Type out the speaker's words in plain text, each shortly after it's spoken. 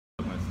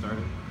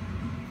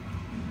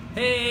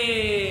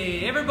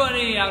Hey,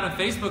 everybody out in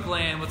Facebook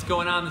land, what's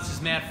going on? This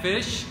is Matt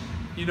Fish.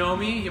 You know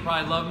me, you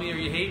probably love me or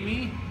you hate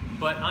me,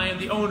 but I am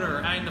the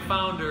owner, I am the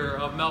founder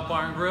of Melt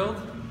Bar and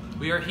Grilled.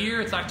 We are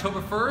here, it's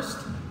October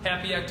 1st.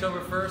 Happy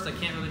October 1st. I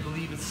can't really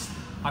believe it's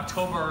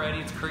October already.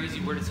 It's crazy.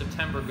 Where did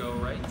September go,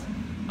 right?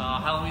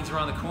 Halloween's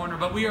around the corner,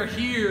 but we are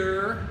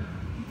here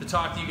to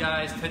talk to you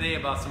guys today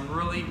about some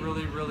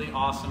really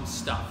awesome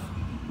stuff.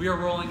 We are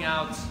rolling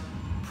out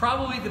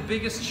probably the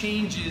biggest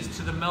changes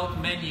to the Melt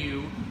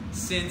menu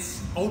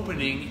since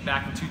opening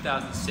back in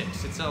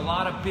 2006. It's a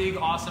lot of big,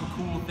 awesome,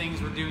 cool things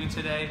we're doing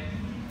today.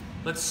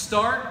 Let's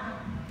start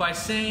by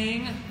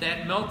saying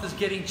that Melt is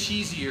getting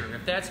cheesier.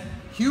 If that's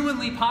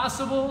humanly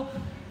possible,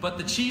 but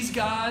the cheese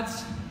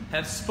gods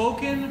have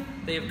spoken,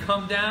 they have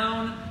come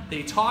down,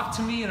 they talked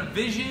to me in a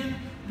vision.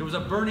 There was a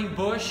burning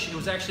bush. It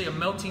was actually a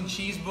melting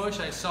cheese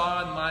bush I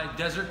saw in my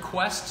desert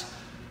quest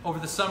over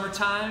the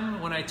summertime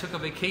when I took a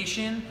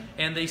vacation,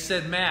 and they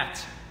said,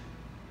 Matt,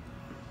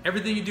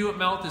 everything you do at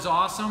Melt is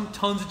awesome,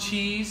 tons of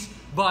cheese,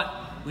 but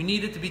we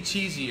need it to be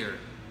cheesier.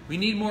 We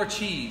need more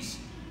cheese.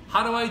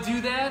 How do I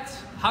do that?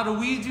 How do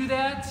we do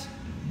that?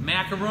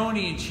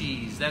 Macaroni and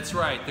cheese, that's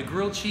right. The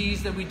grilled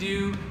cheese that we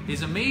do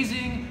is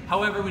amazing.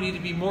 However, we need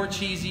to be more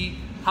cheesy.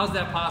 How's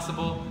that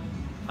possible?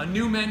 A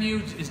new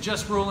menu is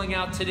just rolling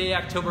out today,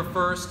 October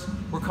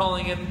 1st. We're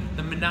calling it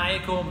the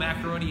Maniacal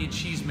Macaroni and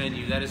Cheese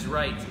menu. That is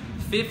right.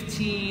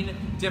 15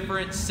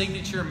 different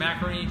signature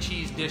macaroni and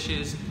cheese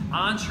dishes,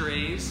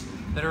 entrees,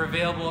 that are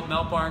available at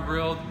Melt Bar and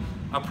Grilled,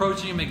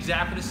 approaching them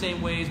exactly the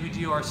same way as we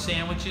do our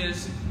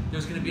sandwiches.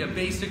 There's going to be a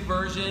basic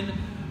version,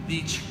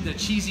 the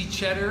cheesy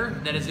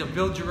cheddar, that is a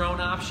build your own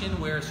option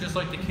where it's just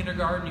like the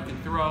kindergarten, you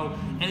can throw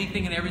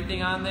anything and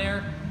everything on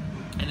there,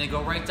 and then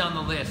go right down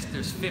the list.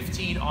 There's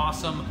 15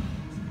 awesome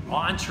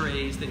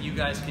entrees that you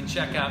guys can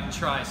check out and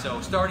try.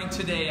 So starting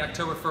today,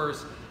 October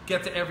 1st,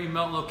 get to every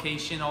Melt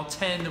location, all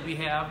 10 that we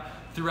have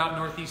throughout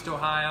Northeast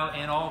Ohio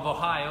and all of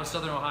Ohio,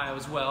 Southern Ohio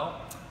as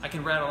well. I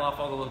can rattle off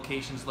all the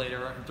locations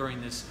later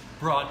during this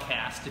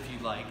broadcast if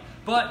you'd like.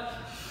 But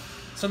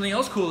something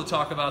else cool to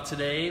talk about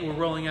today, we're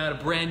rolling out a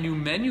brand new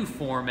menu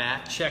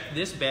format. Check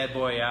this bad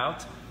boy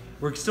out.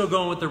 We're still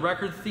going with the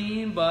record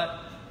theme, but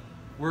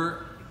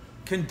we're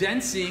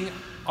condensing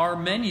our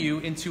menu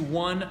into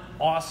one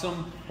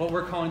awesome, what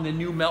we're calling the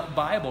new Melt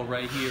Bible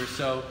right here.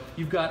 So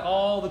you've got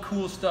all the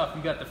cool stuff.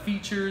 You've got the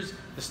features,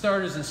 the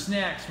starters and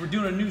snacks. We're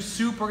doing a new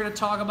soup we're gonna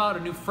talk about,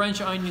 a new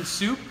French onion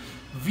soup.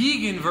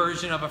 Vegan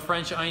version of a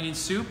French onion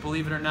soup,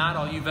 believe it or not,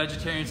 all you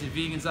vegetarians and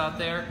vegans out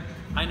there.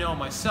 I know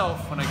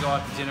myself, when I go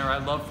out to dinner, I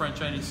love French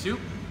onion soup.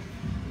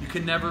 You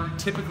can never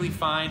typically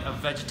find a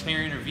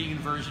vegetarian or vegan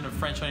version of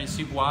French onion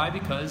soup. Why?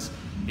 Because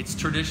it's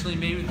traditionally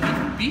made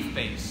with beef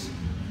base.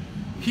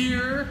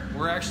 Here,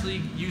 we're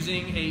actually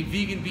using a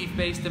vegan beef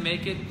base to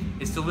make it.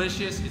 It's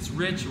delicious, it's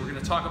rich, we're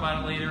gonna talk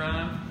about it later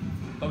on.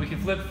 But we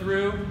can flip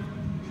through.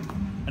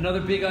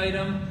 Another big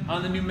item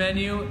on the new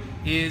menu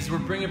is we're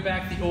bringing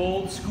back the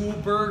old school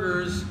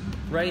burgers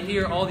right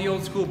here. All the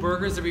old school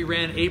burgers that we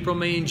ran April,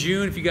 May, and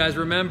June, if you guys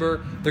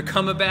remember, they're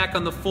coming back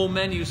on the full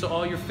menu, so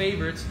all your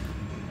favorites.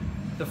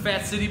 The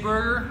Fat City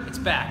Burger, it's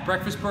back.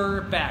 Breakfast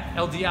Burger, back.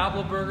 El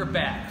Diablo Burger,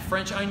 back.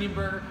 French Onion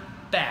Burger,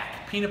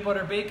 back. Peanut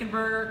Butter Bacon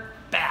Burger,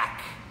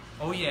 back.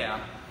 Oh yeah.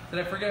 Did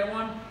I forget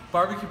one?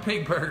 Barbecue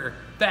Pig Burger,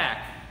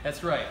 back.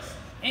 That's right.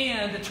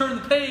 And to turn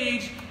the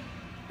page,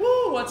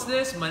 woo, what's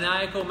this?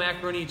 Maniacal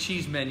Macaroni and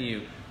Cheese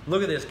menu.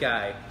 Look at this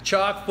guy.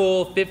 Chock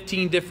full,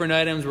 15 different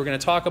items. We're gonna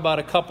talk about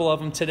a couple of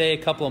them today, a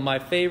couple of my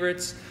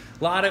favorites.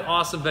 A lot of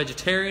awesome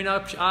vegetarian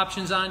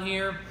options on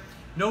here.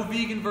 No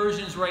vegan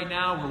versions right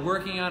now. We're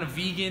working on a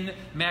vegan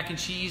mac and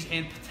cheese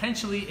and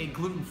potentially a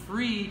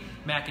gluten-free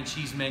mac and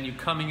cheese menu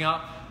coming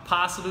up,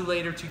 possibly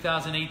later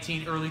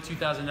 2018, early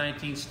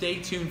 2019. Stay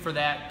tuned for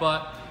that,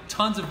 but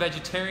tons of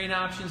vegetarian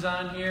options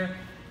on here.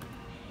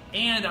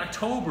 And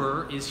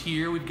October is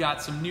here. We've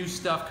got some new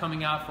stuff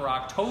coming out for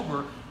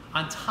October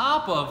on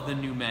top of the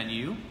new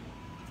menu.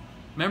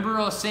 Remember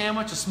a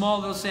sandwich, a small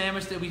little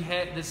sandwich that we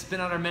had that's been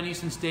on our menu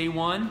since day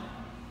one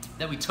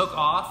that we took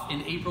off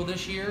in April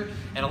this year,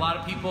 and a lot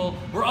of people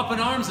were up in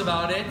arms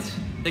about it.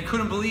 They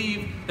couldn't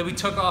believe that we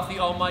took off the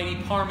almighty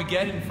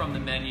Parmageddon from the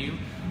menu.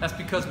 That's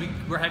because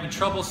we're having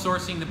trouble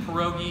sourcing the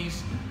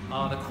pierogies.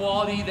 The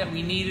quality that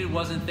we needed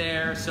wasn't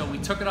there, so we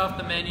took it off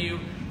the menu.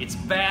 It's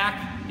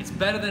back, it's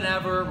better than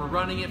ever. We're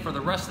running it for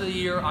the rest of the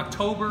year,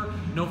 October,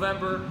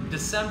 November,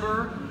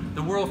 December.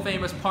 The world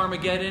famous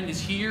Parmageddon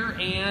is here,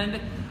 and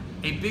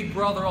a big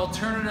brother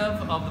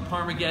alternative of the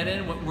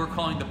Parmageddon, what we're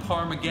calling the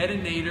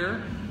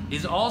Parmageddonator,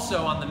 is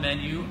also on the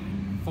menu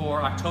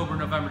for October,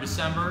 November,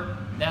 December.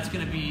 That's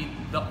gonna be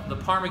the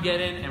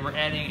Parmageddon, and we're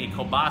adding a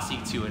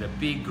kielbasa to it, a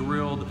big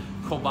grilled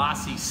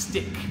kielbasa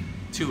stick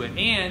to it.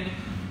 And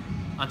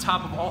on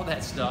top of all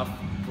that stuff,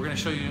 we're gonna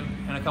show you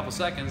in a couple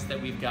seconds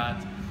that we've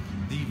got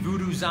the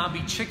Voodoo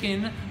Zombie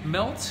Chicken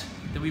melt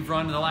that we've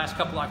run in the last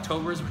couple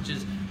Octobers, which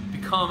has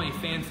become a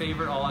fan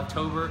favorite all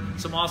October.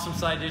 Some awesome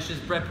side dishes,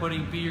 bread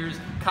pudding, beers,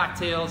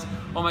 cocktails.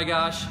 Oh my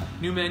gosh,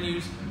 new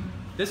menus.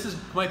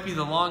 might be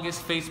the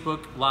longest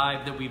Facebook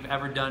Live that we've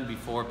ever done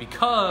before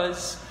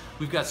because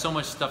we've got so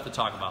much stuff to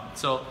talk about.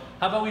 So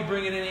how about we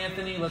bring it in,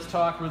 Anthony? Let's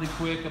talk really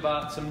quick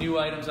about some new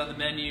items on the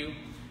menu.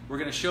 We're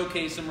going to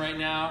showcase them right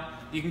now.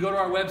 You can go to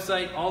our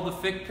website. All the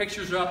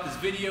pictures are up. This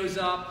video's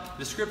up.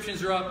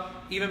 Descriptions are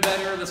up. Even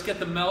better, let's get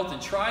the melt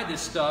and try this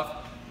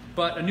stuff.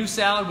 But a new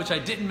salad, which I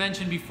didn't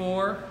mention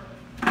before.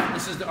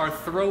 This is our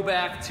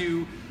throwback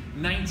to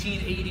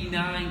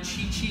 1989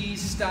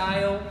 Chi-Chi's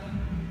style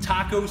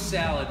taco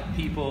salad,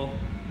 people.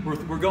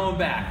 We're going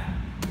back.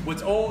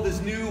 What's old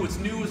is new, what's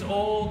new is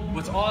old,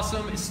 what's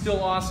awesome is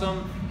still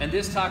awesome, and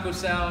this taco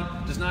salad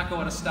does not go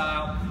out of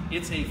style.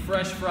 It's a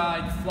fresh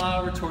fried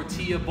flour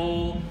tortilla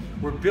bowl.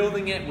 We're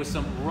building it with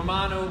some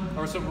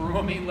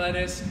romaine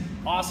lettuce,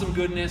 awesome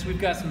goodness. We've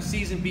got some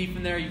seasoned beef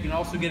in there. You can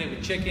also get it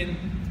with chicken,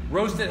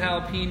 roasted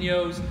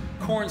jalapenos,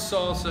 corn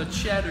salsa,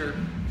 cheddar,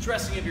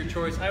 dressing of your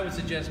choice. I would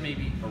suggest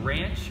maybe a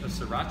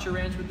sriracha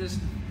ranch with this.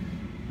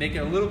 Make it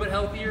a little bit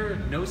healthier,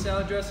 no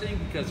salad dressing,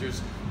 because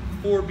there's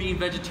 4-bean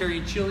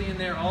vegetarian chili in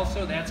there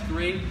also. That's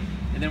great.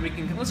 And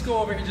then let's go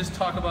over and just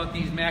talk about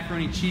these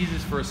macaroni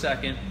cheeses for a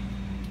second.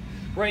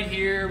 Right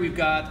here, we've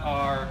got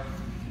our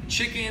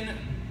chicken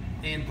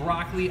and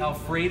broccoli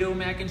Alfredo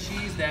mac and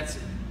cheese. That's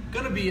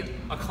gonna be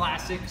a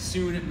classic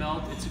soon at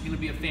Melt. It's gonna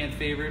be a fan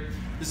favorite.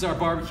 This is our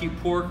barbecue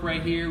pork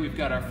right here. We've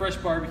got our fresh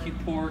barbecue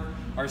pork,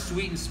 our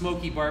sweet and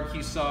smoky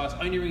barbecue sauce,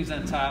 onion rings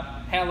on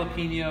top,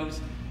 jalapenos,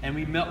 and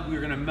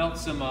we're gonna melt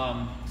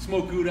some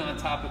smoked Gouda on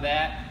top of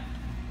that.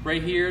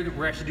 Right here,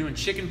 we're actually doing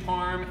chicken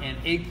parm and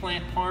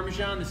eggplant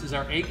parmesan. This is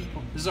our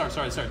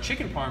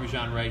chicken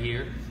parmesan right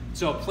here.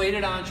 So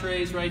plated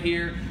entrees right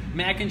here,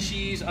 mac and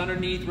cheese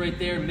underneath right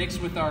there,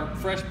 mixed with our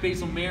fresh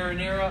basil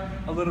marinara,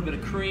 a little bit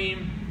of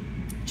cream,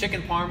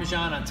 chicken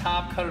parmesan on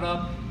top, cut it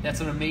up.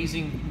 That's an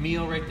amazing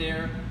meal right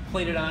there.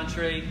 Plated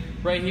entree.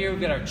 Right here,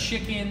 we've got our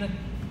chicken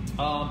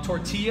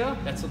tortilla.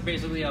 That's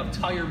basically an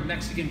entire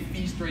Mexican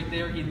feast right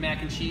there in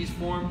mac and cheese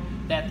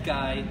form. That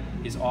guy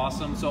is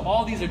awesome. So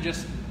all these are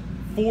just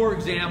 4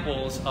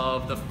 examples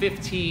of the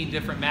 15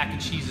 different mac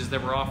and cheeses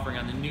that we're offering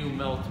on the new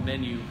Melt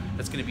menu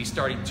that's going to be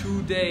starting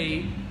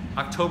today,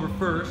 October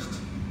 1st.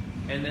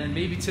 And then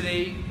maybe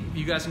today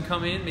you guys can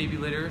come in, maybe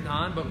later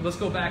on. But let's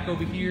go back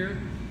over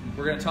here.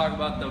 We're going to talk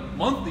about the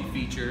monthly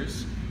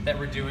features that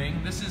we're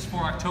doing. This is for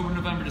October,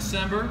 November,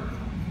 December.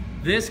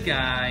 This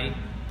guy,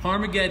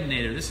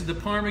 Parmageddonator. This is the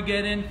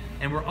Parmageddon,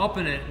 and we're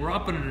upping it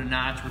a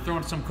notch. We're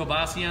throwing some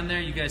kielbasa on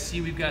there. You guys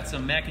see we've got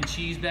some mac and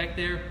cheese back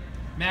there.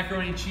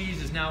 Macaroni and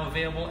cheese is now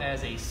available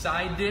as a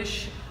side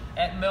dish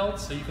at Melt,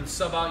 so you can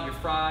sub out your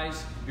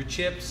fries, your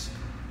chips.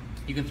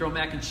 You can throw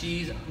mac and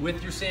cheese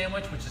with your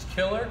sandwich, which is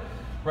killer.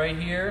 Right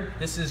here,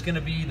 this is gonna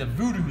be the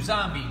Voodoo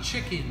Zombie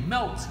Chicken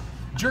Melt,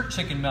 Jerk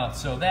Chicken Melt,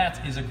 so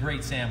that is a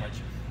great sandwich.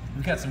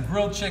 We've got some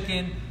grilled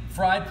chicken,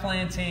 fried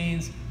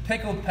plantains,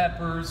 pickled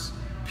peppers,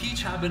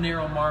 peach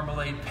habanero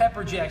marmalade,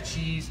 pepper jack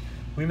cheese.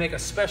 We make a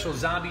special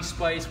zombie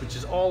spice, which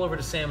is all over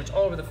the sandwich,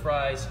 all over the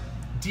fries.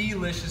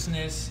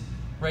 Deliciousness.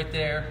 Right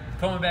there.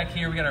 Coming back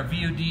here, we got our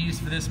VODs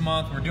for this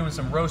month. We're doing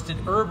some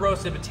herb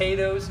roasted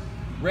potatoes,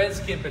 red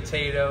skin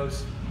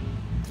potatoes,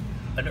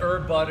 an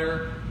herb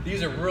butter.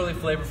 These are really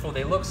flavorful.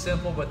 They look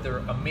simple, but they're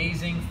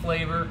amazing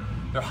flavor.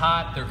 They're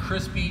hot, they're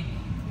crispy.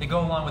 They go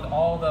along with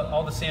all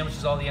the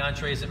sandwiches, all the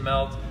entrees at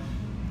Melt.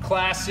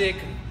 Classic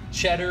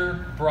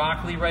cheddar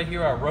broccoli right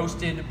here, our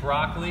roasted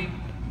broccoli,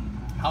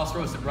 house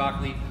roasted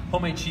broccoli,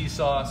 homemade cheese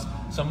sauce,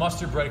 some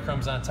mustard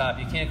breadcrumbs on top.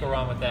 You can't go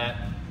wrong with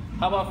that.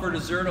 How about for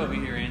dessert over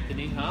here,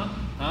 Anthony?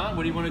 Huh?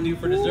 What do you want to do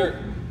for dessert?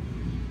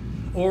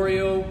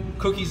 Oreo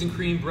cookies and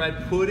cream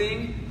bread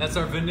pudding. That's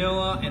our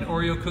vanilla and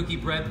Oreo cookie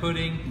bread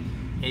pudding.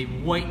 A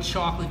white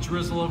chocolate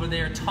drizzle over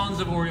there. Tons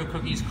of Oreo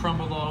cookies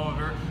crumbled all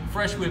over.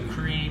 Fresh whipped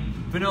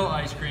cream, vanilla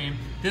ice cream.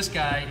 This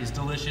guy is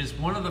delicious.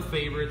 One of the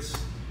favorites.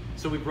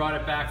 So we brought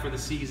it back for the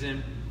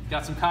season.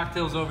 Got some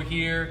cocktails over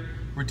here.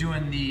 We're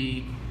doing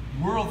the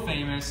world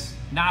famous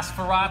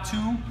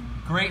Nosferatu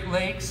Great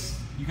Lakes.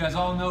 You guys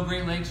all know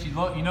Great Lakes. You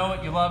know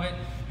it, you love it.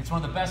 It's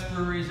one of the best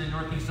breweries in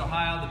Northeast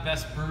Ohio, the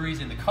best breweries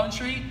in the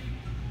country.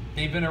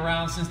 They've been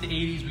around since the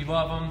 80s. We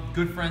love them.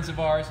 Good friends of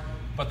ours.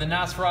 But the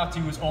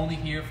Nosferatu is only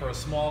here for a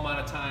small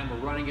amount of time.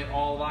 We're running it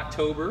all of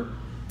October.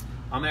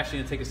 I'm actually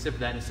going to take a sip of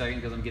that in a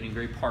second because I'm getting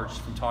very parched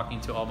from talking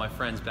to all my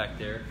friends back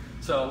there.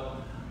 So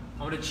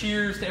I'm going to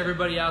cheers to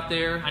everybody out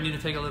there. I need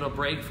to take a little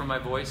break from my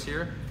voice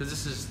here because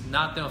this is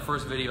not the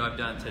first video I've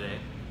done today.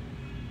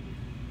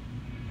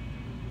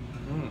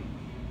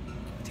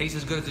 Tastes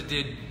as good as it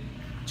did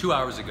 2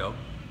 hours ago.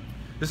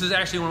 This is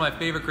actually one of my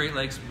favorite Great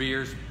Lakes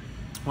beers,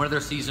 one of their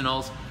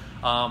seasonals.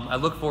 I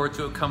look forward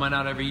to it coming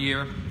out every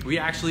year. We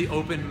actually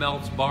opened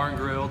Melt's Bar and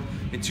Grill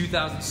in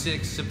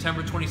 2006,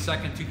 September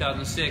 22nd,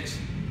 2006.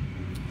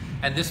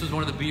 And this was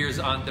one of the beers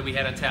that we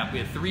had on tap. We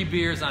had 3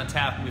 beers on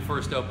tap when we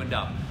first opened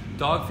up.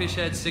 Dogfish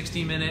Head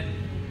 60-minute,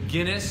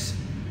 Guinness,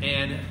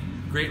 and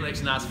Great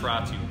Lakes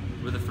Nosferatu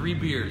were the 3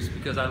 beers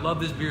because I love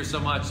this beer so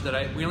much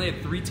that we only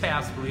had 3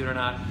 taps, believe it or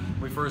not,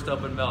 when we first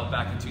opened Melt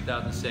back in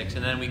 2006.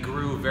 And then we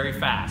grew very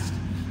fast.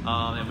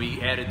 and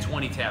we added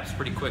 20 taps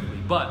pretty quickly.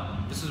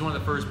 But this is one of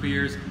the first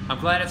beers. I'm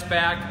glad it's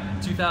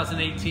back.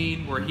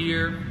 2018, we're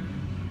here.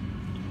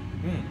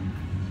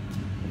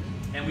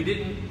 And we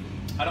didn't,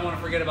 I don't want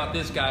to forget about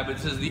this guy, but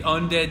this is the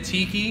Undead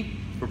Tiki.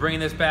 We're bringing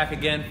this back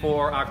again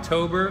for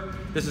October.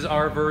 This is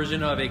our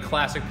version of a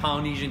classic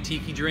Polynesian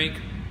tiki drink.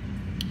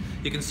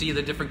 You can see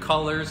the different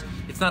colors.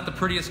 It's not the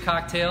prettiest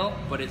cocktail,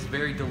 but it's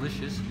very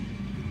delicious.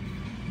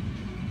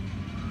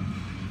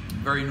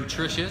 Very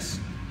nutritious.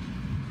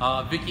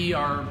 Vicky,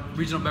 our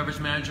regional beverage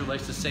manager,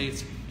 likes to say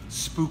it's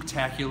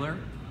spooktacular.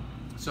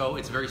 So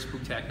it's very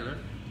spooktacular.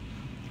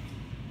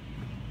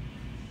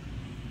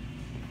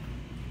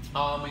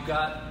 We've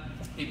got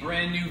a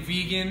brand new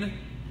vegan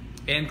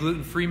and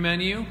gluten-free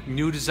menu,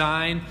 new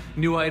design,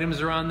 new items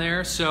are on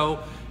there.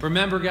 So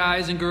remember,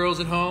 guys and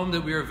girls at home,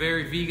 that we are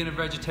very vegan and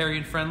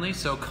vegetarian friendly.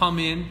 So come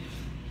in,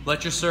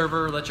 let your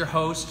server, let your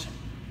host,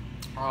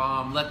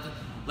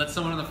 let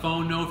someone on the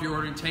phone know if you're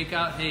ordering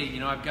takeout. Hey, you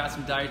know, I've got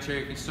some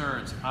dietary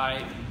concerns.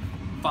 I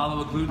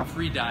follow a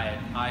gluten-free diet.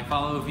 I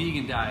follow a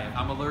vegan diet.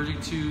 I'm allergic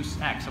to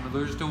X. I'm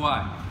allergic to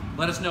Y.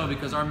 Let us know,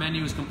 because our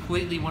menu is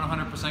completely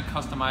 100%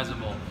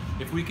 customizable.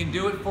 If we can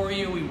do it for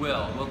you, we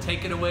will. We'll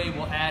take it away,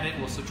 we'll add it,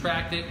 we'll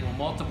subtract it, we'll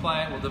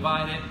multiply it, we'll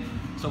divide it.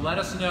 So let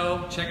us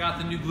know. Check out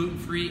the new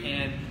gluten-free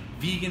and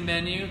vegan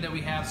menu that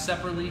we have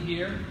separately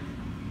here.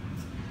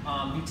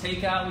 New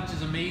takeout, which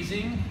is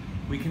amazing.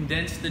 We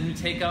condensed the new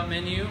takeout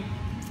menu.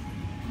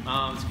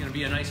 It's going to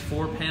be a nice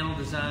 4-panel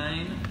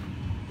design,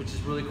 which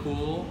is really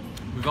cool.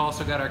 We've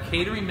also got our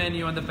catering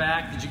menu on the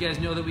back. Did you guys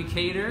know that we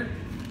cater?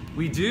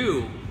 We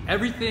do.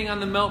 Everything on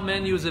the Melt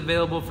menu is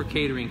available for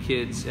catering,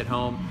 kids at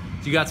home.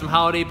 So you got some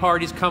holiday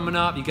parties coming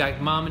up. You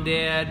got mom and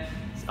dad,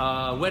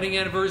 wedding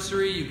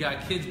anniversary. You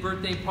got kids'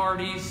 birthday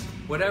parties.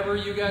 Whatever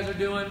you guys are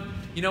doing.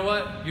 You know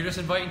what? You're just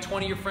inviting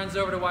 20 of your friends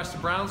over to watch the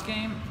Browns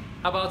game?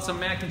 How about some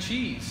mac and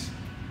cheese?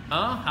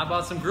 Huh? How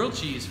about some grilled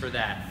cheese for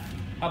that?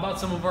 How about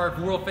some of our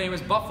world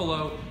famous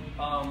buffalo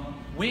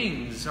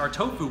wings, our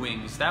tofu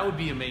wings? That would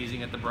be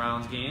amazing at the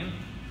Browns game.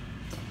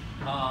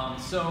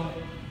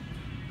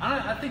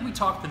 I think we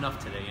talked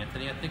enough today,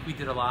 Anthony. I think we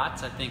did a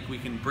lot. I think we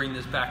can bring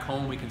this back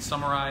home. We can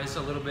summarize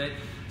a little bit.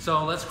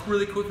 So let's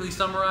really quickly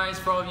summarize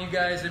for all of you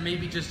guys that may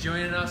be just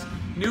joining us.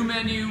 New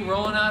menu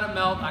rolling out at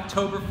Melt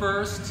October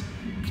 1st.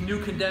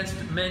 New condensed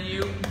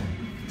menu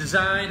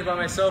designed by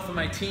myself and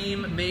my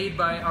team, made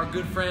by our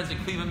good friends at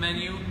Cleveland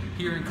Menu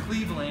here in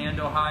Cleveland,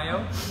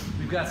 Ohio.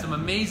 We've got some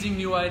amazing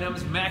new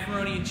items.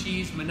 Macaroni and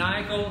cheese,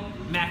 Maniacal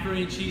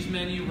Macaroni and Cheese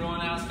menu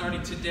rolling out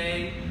starting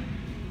today.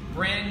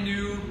 Brand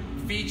new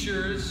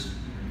features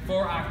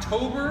for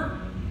October.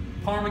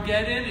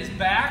 Parmageddon is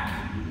back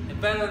and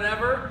better than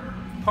ever.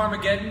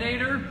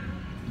 Parmageddonator.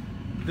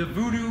 The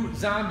Voodoo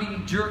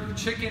Zombie Jerk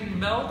Chicken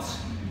Melt.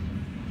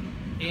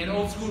 And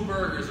old school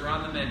burgers are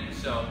on the menu.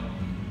 So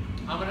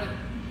I'm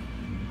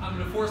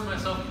gonna force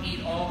myself to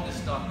eat all of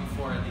this stuff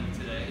before I leave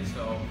today.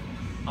 So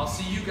I'll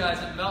see you guys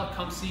at Melt.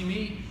 Come see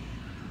me.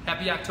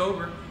 Happy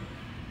October.